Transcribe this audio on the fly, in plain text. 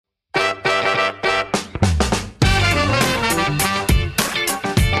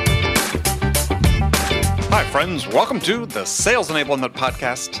friends. Welcome to the Sales Enablement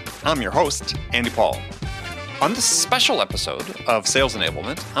Podcast. I'm your host, Andy Paul. On this special episode of Sales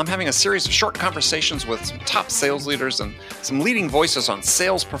Enablement, I'm having a series of short conversations with some top sales leaders and some leading voices on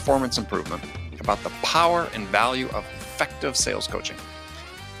sales performance improvement about the power and value of effective sales coaching,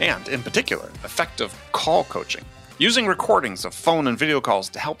 and in particular, effective call coaching, using recordings of phone and video calls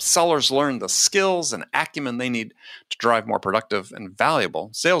to help sellers learn the skills and acumen they need to drive more productive and valuable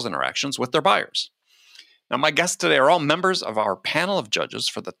sales interactions with their buyers. Now, my guests today are all members of our panel of judges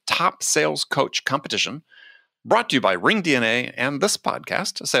for the Top Sales Coach competition, brought to you by RingDNA and this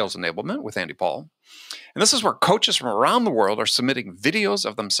podcast, Sales Enablement with Andy Paul. And this is where coaches from around the world are submitting videos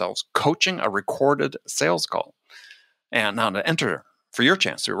of themselves coaching a recorded sales call. And now to enter for your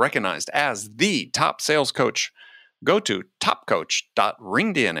chance to be recognized as the top sales coach, go to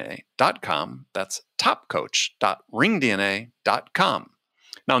topcoach.ringdna.com. That's topcoach.ringdna.com.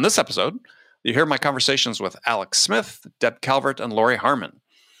 Now, in this episode, you hear my conversations with Alex Smith, Deb Calvert, and Lori Harmon.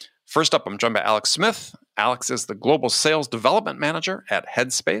 First up, I'm joined by Alex Smith. Alex is the Global Sales Development Manager at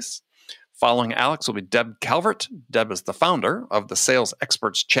Headspace. Following Alex will be Deb Calvert. Deb is the founder of the Sales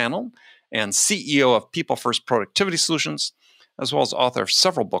Experts Channel and CEO of People First Productivity Solutions, as well as author of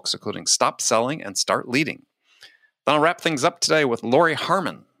several books, including Stop Selling and Start Leading. Then I'll wrap things up today with Lori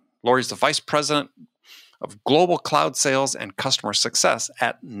Harmon. Lori's the Vice President of Global Cloud Sales and Customer Success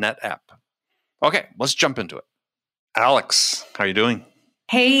at NetApp. Okay, let's jump into it. Alex, how are you doing?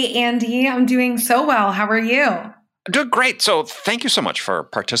 Hey, Andy, I'm doing so well. How are you? I'm doing great. So thank you so much for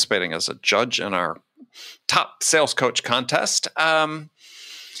participating as a judge in our Top Sales Coach contest.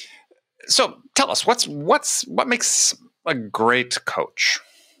 So tell us, what makes a great coach?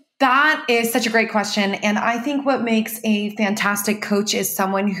 That is such a great question. And I think what makes a fantastic coach is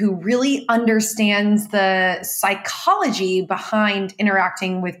someone who really understands the psychology behind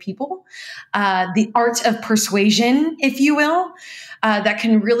interacting with people, the art of persuasion, if you will, that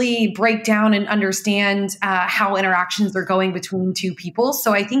can really break down and understand how interactions are going between two people.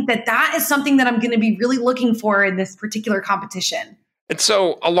 So I think that is something that I'm going to be really looking for in this particular competition. And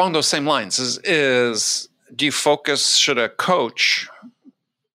so along those same lines, do you focus, should a coach,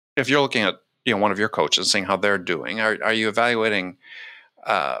 if you're looking at one of your coaches, seeing how they're doing, are you evaluating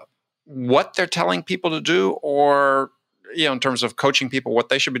what they're telling people to do, or in terms of coaching people what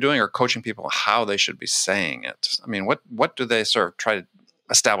they should be doing, or coaching people how they should be saying it? I mean, what do they sort of try to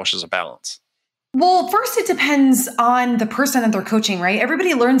establish as a balance? Well, first, it depends on the person that they're coaching, right?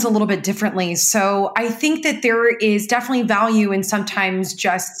 Everybody learns a little bit differently. So I think that there is definitely value in sometimes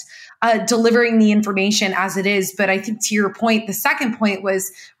just delivering the information as it is. But I think to your point, the second point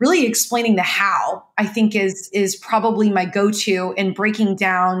was really explaining the how, I think is probably my go-to in breaking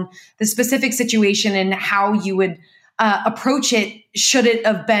down the specific situation and how you would approach it should it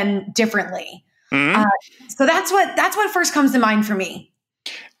have been differently. Mm-hmm. So that's what first comes to mind for me.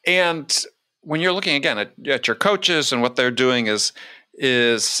 And when you're looking again at your coaches and what they're doing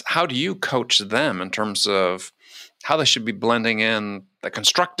is how do you coach them in terms of how they should be blending in the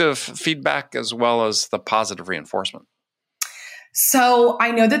constructive feedback as well as the positive reinforcement? So I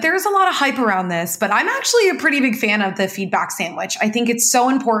know that there's a lot of hype around this, but I'm actually a pretty big fan of the feedback sandwich. I think it's so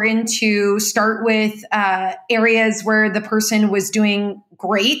important to start with areas where the person was doing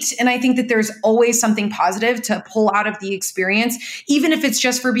great. And I think that there's always something positive to pull out of the experience, even if it's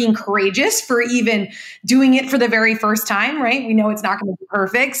just for being courageous, for even doing it for the very first time, right? We know it's not going to be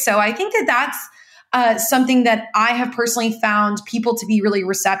perfect. So I think that's something that I have personally found people to be really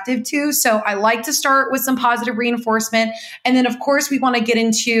receptive to. So I like to start with some positive reinforcement. And then, of course, we want to get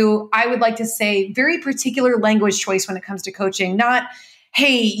into, I would like to say, very particular language choice when it comes to coaching. Not,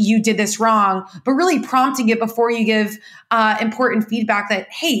 hey, you did this wrong, but really prompting it before you give important feedback that,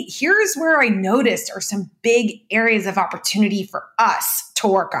 hey, here's where I noticed are some big areas of opportunity for us to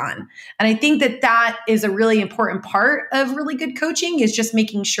work on. And I think that is a really important part of really good coaching, is just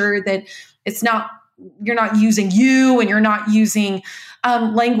making sure that you're not using you and you're not using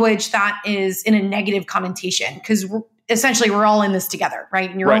language that is in a negative connotation, because essentially we're all in this together, right?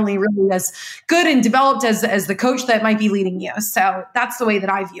 And you're only really as good and developed as the coach that might be leading you. So that's the way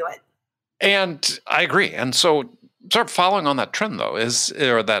that I view it. And I agree. And so sort of following on that trend though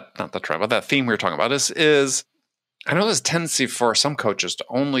that theme we were talking about is I know there's a tendency for some coaches to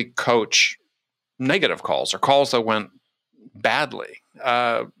only coach negative calls or calls that went badly.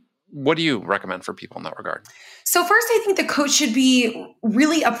 what do you recommend for people in that regard? So first, I think the coach should be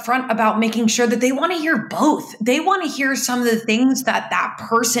really upfront about making sure that they want to hear both. They want to hear some of the things that that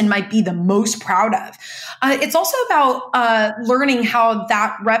person might be the most proud of. It's also about learning how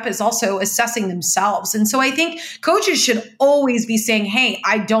that rep is also assessing themselves. And so I think coaches should always be saying, hey,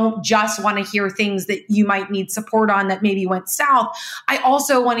 I don't just want to hear things that you might need support on that maybe went south. I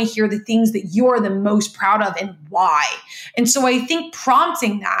also want to hear the things that you're the most proud of and why. And so I think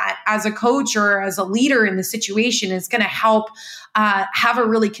prompting that as a coach or as a leader in the situation is going to help have a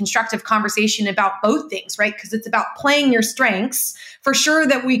really constructive conversation about both things, right? Because it's about playing your strengths for sure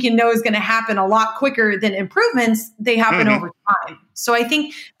that we can know is going to happen a lot quicker than improvements. They happen over time. So I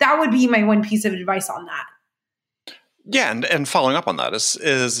think that would be my one piece of advice on that. Yeah, and following up on that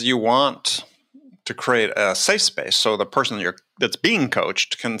is you want to create a safe space so the person that's being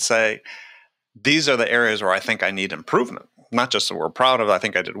coached can say, these are the areas where I think I need improvement. Not just that we're proud of, I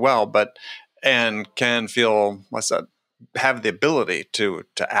think I did well, and can feel, have the ability to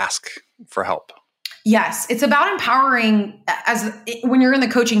ask for help. Yes, it's about empowering. When you're in the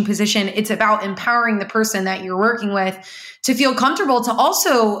coaching position, it's about empowering the person that you're working with to feel comfortable to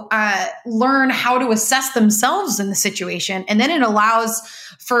also learn how to assess themselves in the situation. And then it allows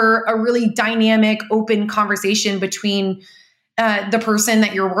for a really dynamic, open conversation between the person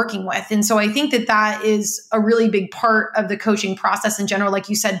that you're working with. And so I think that is a really big part of the coaching process in general. Like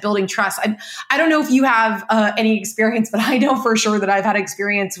you said, building trust. I don't know if you have any experience, but I know for sure that I've had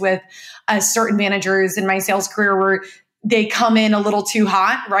experience with certain managers in my sales career where they come in a little too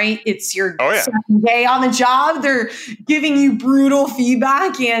hot, right? It's your second day on the job. They're giving you brutal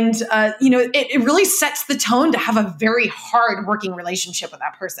feedback. And, it really sets the tone to have a very hard working relationship with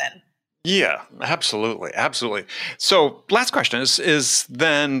that person. Yeah, absolutely. Absolutely. So last question is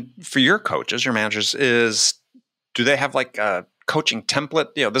then for your coaches, your managers, do they have like a coaching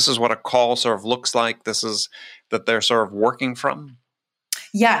template? This is what a call sort of looks like. This is that they're sort of working from?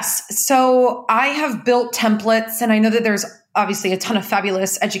 Yes. So I have built templates, and I know that there's obviously a ton of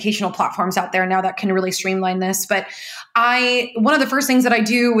fabulous educational platforms out there now that can really streamline this. But one of the first things that I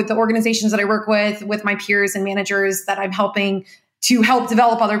do with the organizations that I work with my peers and managers that I'm helping to help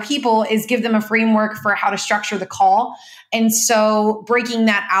develop other people is give them a framework for how to structure the call. And so breaking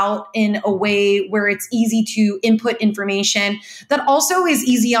that out in a way where it's easy to input information that also is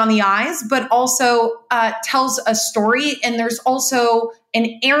easy on the eyes, but also tells a story. And there's also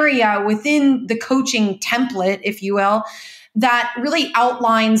an area within the coaching template, if you will, that really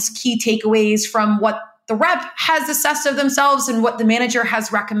outlines key takeaways from what the rep has assessed of themselves and what the manager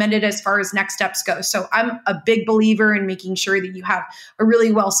has recommended as far as next steps go. So I'm a big believer in making sure that you have a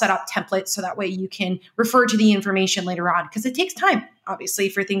really well set up template so that way you can refer to the information later on, because it takes time, obviously,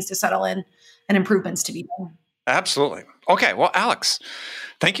 for things to settle in and improvements to be done. Absolutely. Okay. Well, Alex,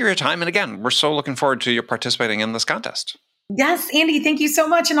 thank you for your time. And again, we're so looking forward to you participating in this contest. Yes, Andy, thank you so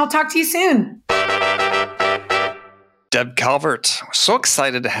much. And I'll talk to you soon. Deb Calvert, so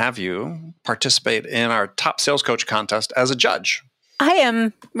excited to have you participate in our Top Sales Coach contest as a judge. I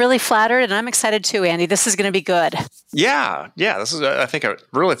am really flattered, and I'm excited too, Andy. This is going to be good. Yeah. This is, I think, a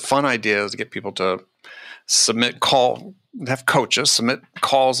really fun idea is to get people to have coaches submit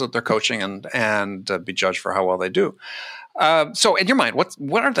calls that they're coaching and be judged for how well they do. So in your mind,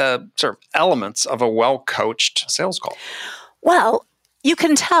 what are the sort of elements of a well-coached sales call? Well, you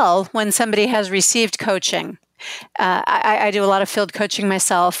can tell when somebody has received coaching. I do a lot of field coaching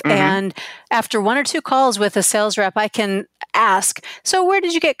myself, and after one or two calls with a sales rep, I can ask, so where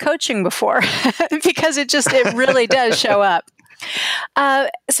did you get coaching before? Because it really does show up.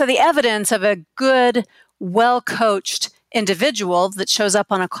 So the evidence of a good, well-coached individual that shows up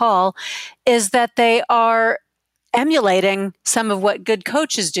on a call is that they are emulating some of what good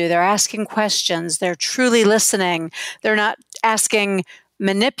coaches do. They're asking questions. They're truly listening. They're not asking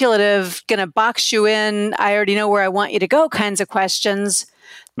manipulative, going to box you in, I already know where I want you to go kinds of questions.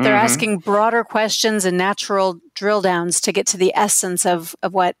 They're asking broader questions and natural drill downs to get to the essence of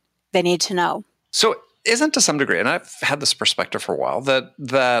what they need to know. So isn't to some degree, and I've had this perspective for a while,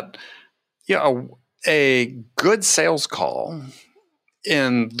 that a good sales call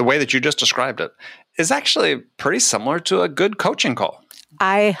in the way that you just described it is actually pretty similar to a good coaching call.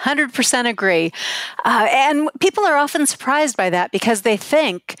 I 100% agree. And people are often surprised by that because they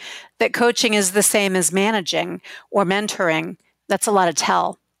think that coaching is the same as managing or mentoring. That's a lot of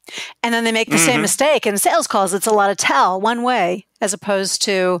tell. And then they make the same mistake in sales calls. It's a lot of tell one way, as opposed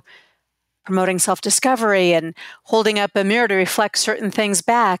to promoting self-discovery and holding up a mirror to reflect certain things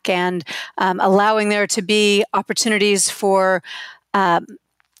back and allowing there to be opportunities for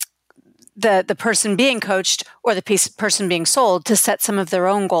the person being coached or the person being sold to set some of their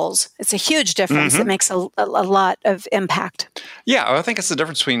own goals. It's a huge difference. It makes a lot of impact. Yeah, I think it's the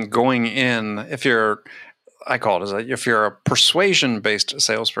difference between going in, if you're a persuasion-based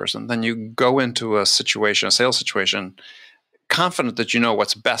salesperson, then you go into a sales situation, confident that you know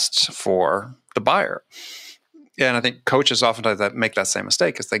what's best for the buyer. And I think coaches oftentimes that make that same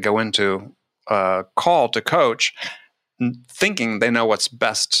mistake as they go into a call to coach thinking they know what's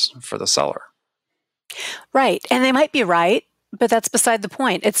best for the seller. Right. And they might be right, but that's beside the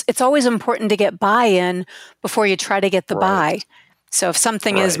point. It's always important to get buy-in before you try to get the buy. So if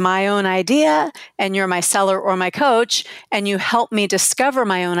something is my own idea and you're my seller or my coach and you help me discover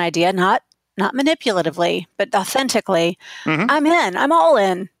my own idea, not manipulatively, but authentically, I'm in. I'm all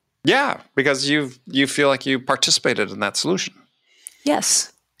in. Yeah, because you feel like you participated in that solution.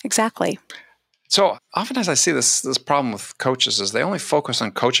 Yes, exactly. So oftentimes I see this problem with coaches is they only focus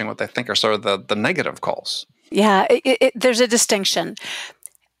on coaching what they think are sort of the negative calls. Yeah, there's a distinction.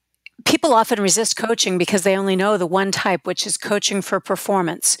 People often resist coaching because they only know the one type, which is coaching for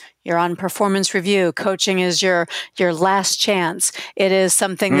performance. You're on performance review. Coaching is your last chance. It is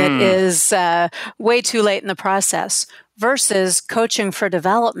something that is way too late in the process. Versus coaching for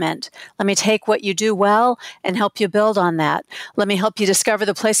development. Let me take what you do well and help you build on that. Let me help you discover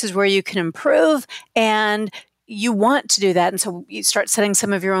the places where you can improve, and you want to do that. And so you start setting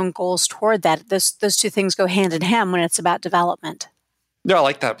some of your own goals toward that. Those two things go hand in hand when it's about development. Yeah, I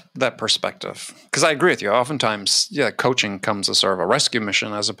like that perspective because I agree with you. Oftentimes, coaching comes as sort of a rescue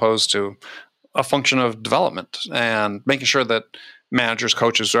mission as opposed to a function of development and making sure that managers,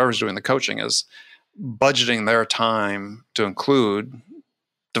 coaches, whoever's doing the coaching is budgeting their time to include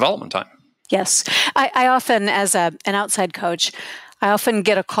development time. Yes. I often, as an outside coach, I often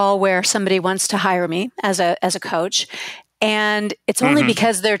get a call where somebody wants to hire me as a coach, and it's only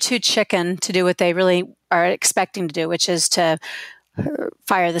because they're too chicken to do what they really are expecting to do, which is to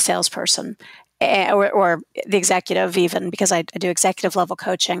fire the salesperson or the executive even, because I do executive level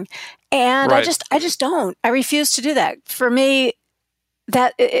coaching. And I just don't. I refuse to do that. For me,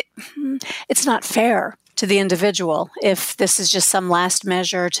 that it's not fair to the individual if this is just some last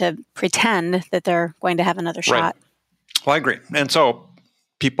measure to pretend that they're going to have another shot. Right. Well, I agree. And so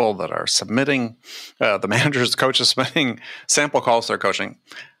people that are submitting, the managers, the coaches submitting sample calls to their coaching,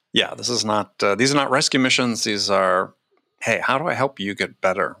 this is not, these are not rescue missions. These are, hey, how do I help you get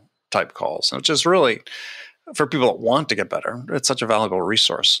better type calls, which is really, for people that want to get better, it's such a valuable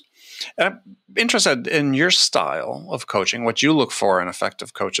resource. And I'm interested in your style of coaching, what you look for in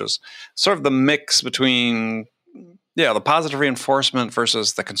effective coaches, sort of the mix between, the positive reinforcement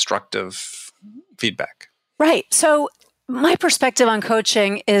versus the constructive feedback. Right. So my perspective on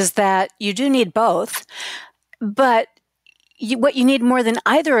coaching is that you do need both, but what you need more than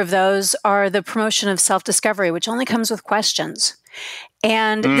either of those are the promotion of self-discovery, which only comes with questions.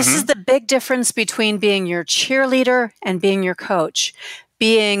 And this is the big difference between being your cheerleader and being your coach.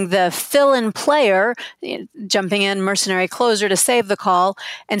 Being the fill-in player, jumping in mercenary closer to save the call,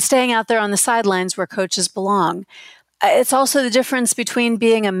 and staying out there on the sidelines where coaches belong. It's also the difference between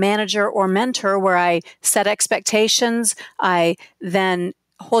being a manager or mentor, where I set expectations, I then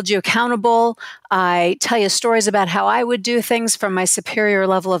hold you accountable, I tell you stories about how I would do things from my superior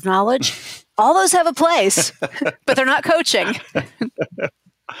level of knowledge. All those have a place, but they're not coaching.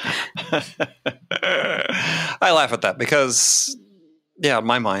 I laugh at that because, in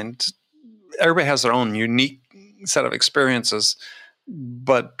my mind, everybody has their own unique set of experiences,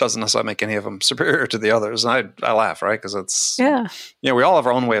 but doesn't necessarily make any of them superior to the others. And I laugh, right? Because it's, we all have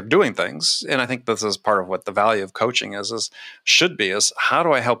our own way of doing things. And I think this is part of what the value of coaching is how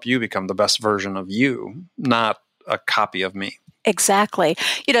do I help you become the best version of you, not a copy of me? Exactly.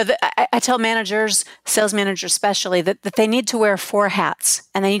 I tell managers, sales managers especially, that they need to wear 4 hats,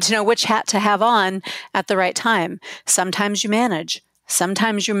 and they need to know which hat to have on at the right time. Sometimes you manage.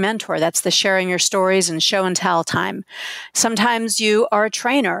 Sometimes you mentor. That's the sharing your stories and show and tell time. Sometimes you are a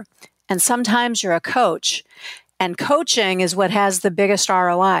trainer, and sometimes you're a coach. And coaching is what has the biggest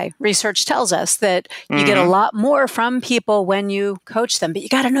ROI. Research tells us that you get a lot more from people when you coach them, but you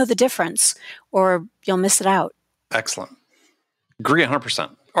got to know the difference or you'll miss it out. Excellent. Agree 100%.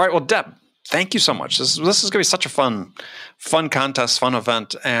 All right. Well, Deb, thank you so much. This is going to be such a fun contest, fun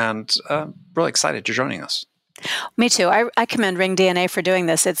event, and really excited you're joining us. Me too. I commend Ring DNA for doing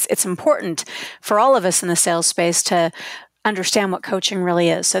this. It's important for all of us in the sales space to understand what coaching really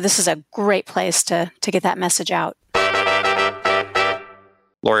is. So this is a great place to get that message out.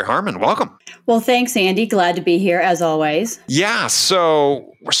 Lori Harmon, welcome. Well, thanks, Andy. Glad to be here as always. Yeah.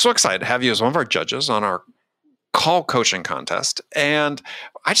 So we're so excited to have you as one of our judges on our call coaching contest. And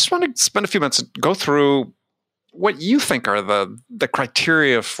I just want to spend a few minutes and go through what you think are the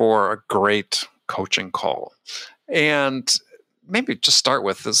criteria for a great coaching call. And maybe just start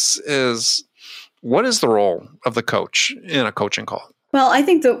with this is what is the role of the coach in a coaching call? Well, I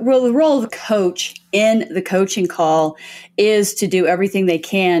think the role of the coach in the coaching call is to do everything they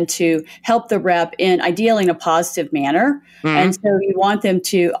can to help the rep ideally in a positive manner. Mm-hmm. And so you want them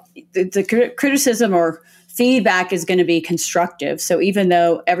to, the criticism or feedback is going to be constructive. So even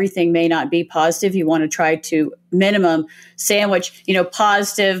though everything may not be positive, you want to try to minimum sandwich,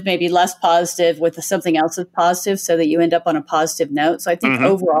 positive, maybe less positive with something else that's positive so that you end up on a positive note. So I think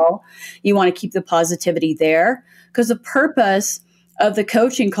overall, you want to keep the positivity there because the purpose of the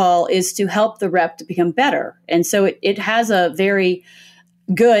coaching call is to help the rep to become better. And so it has a very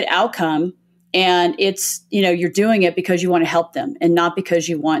good outcome. And it's, you're doing it because you want to help them and not because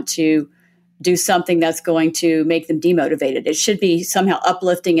you want to do something that's going to make them demotivated. It should be somehow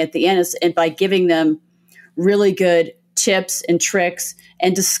uplifting at the end, and by giving them really good tips and tricks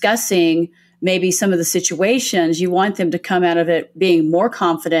and discussing maybe some of the situations, you want them to come out of it being more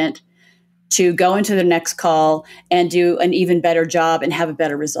confident to go into the next call and do an even better job and have a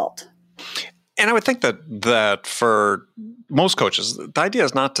better result. And I would think that for most coaches, the idea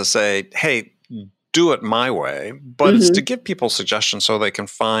is not to say, hey, do it my way, but it's to give people suggestions so they can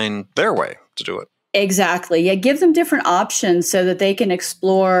find their way to do it. Exactly. Yeah, give them different options so that they can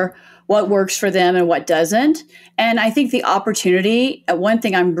explore what works for them and what doesn't. And I think the opportunity, one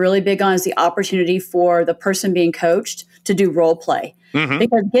thing I'm really big on is the opportunity for the person being coached to do role play.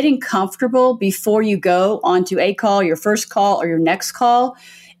 Because getting comfortable before you go onto a call, your first call or your next call,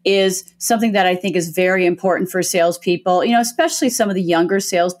 is something that I think is very important for salespeople, especially some of the younger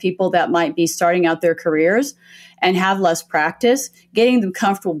salespeople that might be starting out their careers and have less practice. Getting them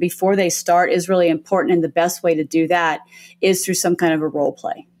comfortable before they start is really important. And the best way to do that is through some kind of a role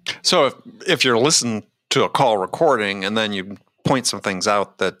play. So if you're listening to a call recording and then you point some things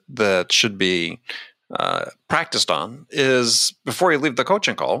out that should be practiced on, is before you leave the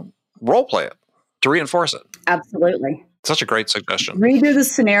coaching call, role play it to reinforce it. Absolutely. Such a great suggestion. Redo the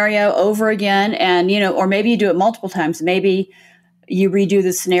scenario over again and, or maybe you do it multiple times. Maybe you redo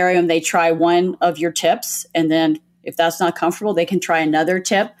the scenario and they try one of your tips. And then if that's not comfortable, they can try another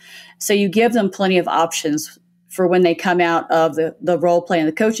tip. So you give them plenty of options for when they come out of the role play and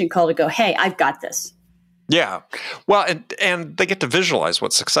the coaching call to go, hey, I've got this. Yeah. Well, and they get to visualize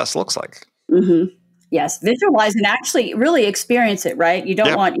what success looks like. Yes, visualize and actually really experience it, right? You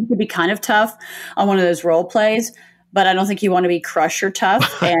don't want, you could be kind of tough on one of those role plays, but I don't think you want to be crusher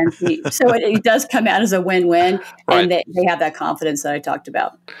tough. And so it does come out as a win-win, and they have that confidence that I talked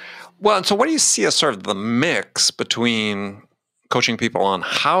about. Well, and so what do you see as sort of the mix between coaching people on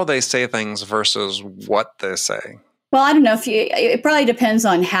how they say things versus what they say? Well, I don't know. It probably depends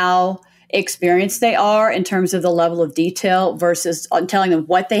on how experienced they are in terms of the level of detail versus on telling them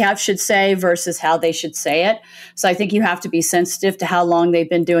what they should say versus how they should say it. So I think you have to be sensitive to how long they've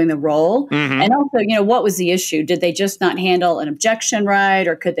been doing the role. And also, what was the issue? Did they just not handle an objection right?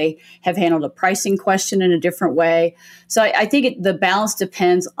 Or could they have handled a pricing question in a different way? So I think the balance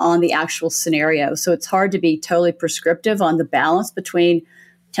depends on the actual scenario. So it's hard to be totally prescriptive on the balance between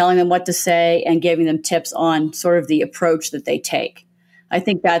telling them what to say and giving them tips on sort of the approach that they take. I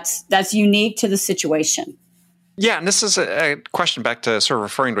think that's unique to the situation. Yeah, and this is a question back to sort of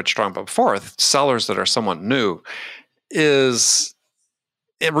referring to what you're talking about before, sellers that are somewhat new, is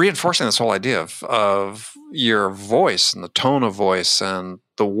reinforcing this whole idea of your voice and the tone of voice and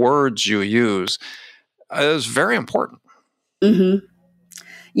the words you use is very important.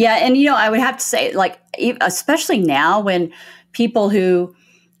 Yeah, and I would have to say, especially now when people who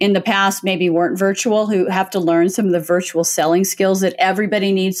in the past maybe weren't virtual, who have to learn some of the virtual selling skills that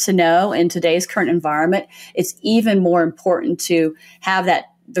everybody needs to know in today's current environment, it's even more important to have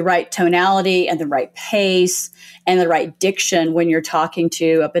the right tonality and the right pace and the right diction when you're talking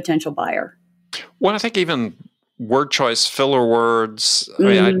to a potential buyer. Well, I think even word choice, filler words. I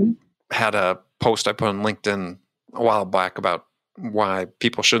mean, I had a post I put on LinkedIn a while back about why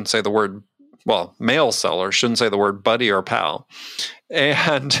people shouldn't say the word, male sellers shouldn't say the word buddy or pal.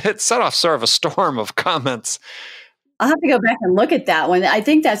 And it set off sort of a storm of comments. I'll have to go back and look at that one. I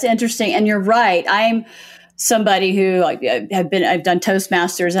think that's interesting. And you're right. I'm somebody who I've done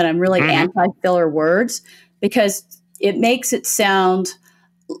Toastmasters, and I'm really anti-filler words because it makes it sound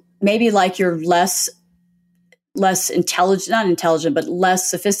maybe like you're less intelligent, not intelligent, but less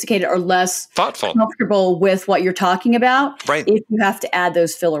sophisticated or less thoughtful, comfortable with what you're talking about. Right. If you have to add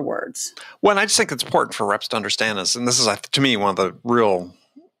those filler words. Well, and I just think it's important for reps to understand this. And this is, to me, one of the real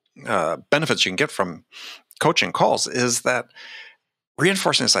benefits you can get from coaching calls is that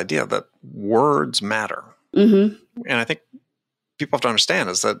reinforcing this idea that words matter. Mm-hmm. And I think people have to understand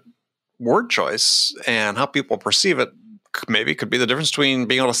is that word choice and how people perceive it maybe could be the difference between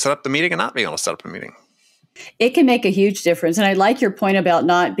being able to set up the meeting and not being able to set up a meeting. It can make a huge difference. And I like your point about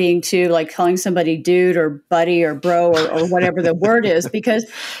not being too like calling somebody dude or buddy or bro or whatever the word is, because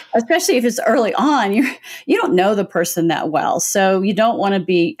especially if it's early on, you don't know the person that well. So you don't want to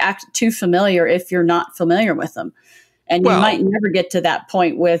be too familiar if you're not familiar with them. And you might never get to that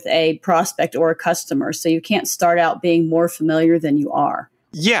point with a prospect or a customer. So you can't start out being more familiar than you are.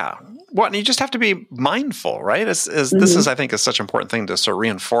 Yeah. Well, and you just have to be mindful, right? This is, I think, is such an important thing to sort of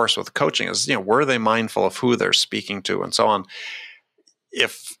reinforce with coaching is, were they mindful of who they're speaking to and so on?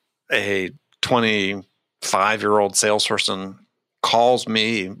 If a 25-year-old salesperson calls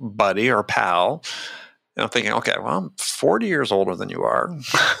me buddy or pal, I'm thinking, okay, well, I'm 40 years older than you are.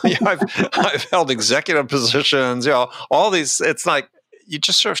 I've held executive positions, all these. It's like you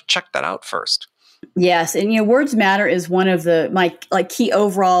just sort of check that out first. Yes, and words matter is one of my key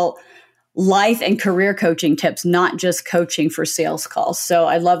overall life and career coaching tips, not just coaching for sales calls. So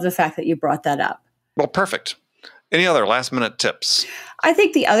I love the fact that you brought that up. Well, perfect. Any other last minute tips? I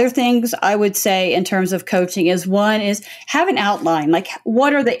think the other things I would say in terms of coaching is one is have an outline. Like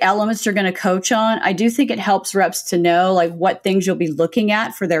what are the elements you're going to coach on? I do think it helps reps to know like what things you'll be looking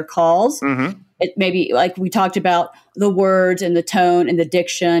at for their calls. Mm-hmm. It maybe like we talked about the words and the tone and the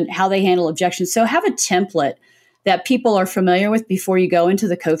diction, how they handle objections. So have a template that people are familiar with before you go into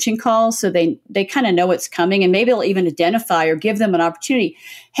the coaching call so they kind of know what's coming, and maybe they'll even identify or give them an opportunity.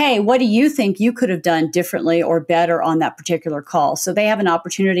 Hey, what do you think you could have done differently or better on that particular call? So they have an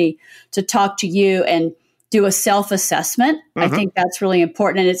opportunity to talk to you and do a self-assessment. Mm-hmm. I think that's really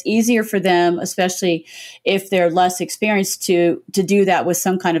important. And it's easier for them, especially if they're less experienced, to do that with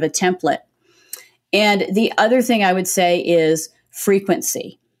some kind of a template. And the other thing I would say is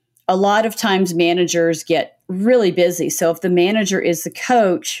frequency. A lot of times managers get really busy. So if the manager is the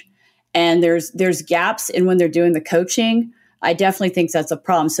coach and there's gaps in when they're doing the coaching, I definitely think that's a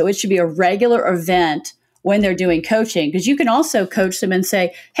problem. So it should be a regular event when they're doing coaching, because you can also coach them and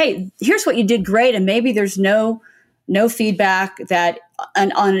say, hey, here's what you did great. And maybe there's no feedback that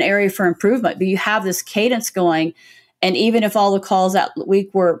on an area for improvement, but you have this cadence going. And even if all the calls that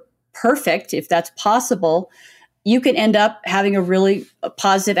week were perfect, if that's possible, you can end up having a really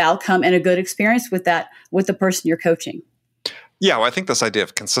positive outcome and a good experience with the person you're coaching. Yeah, well, I think this idea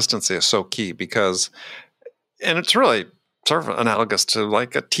of consistency is so key and it's really sort of analogous to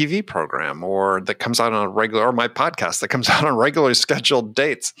like a TV program or that comes out on a regular, or my podcast that comes out on regularly scheduled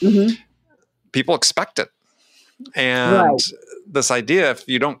dates. Mm-hmm. People expect it. And this idea, if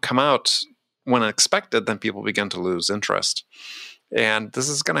you don't come out when expected, then people begin to lose interest. And this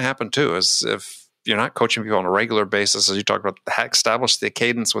is going to happen too, is if you're not coaching people on a regular basis, as you talked about, establish the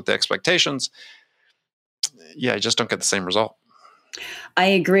cadence with the expectations, you just don't get the same result. I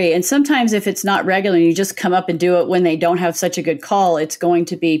agree. And sometimes if it's not regular and you just come up and do it when they don't have such a good call, it's going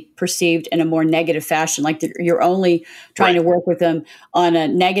to be perceived in a more negative fashion. Like you're only trying to work with them on a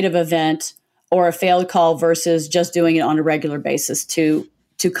negative event or a failed call versus just doing it on a regular basis to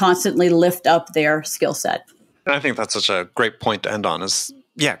constantly lift up their skill set. And I think that's such a great point to end on is,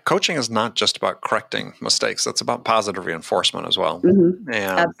 coaching is not just about correcting mistakes. It's about positive reinforcement as well. Mm-hmm.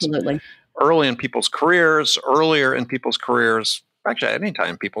 And absolutely. Earlier in people's careers, actually at any time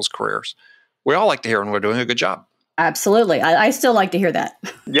in people's careers, we all like to hear when we're doing a good job. Absolutely. I still like to hear that.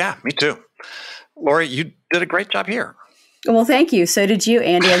 Yeah, me too. Lori, you did a great job here. Well, thank you. So did you,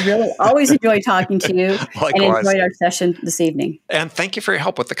 Andy. I really always enjoy talking to you. Likewise. And enjoyed our session this evening. And thank you for your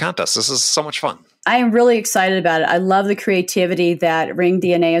help with the contest. This is so much fun. I am really excited about it. I love the creativity that Ring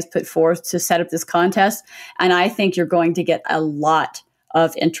DNA has put forth to set up this contest. And I think you're going to get a lot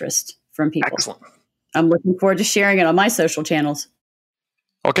of interest from people. Excellent. I'm looking forward to sharing it on my social channels.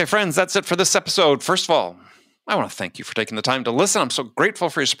 Okay, friends, that's it for this episode. First of all, I want to thank you for taking the time to listen. I'm so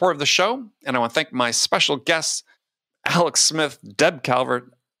grateful for your support of the show. And I want to thank my special guests, Alex Smith, Deb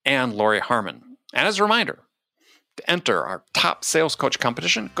Calvert, and Lori Harmon. And as a reminder, to enter our top sales coach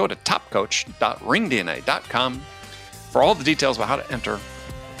competition, go to topcoach.ringdna.com for all the details about how to enter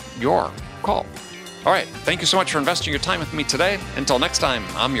your call. All right. Thank you so much for investing your time with me today. Until next time,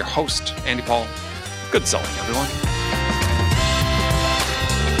 I'm your host, Andy Paul. Good selling, everyone.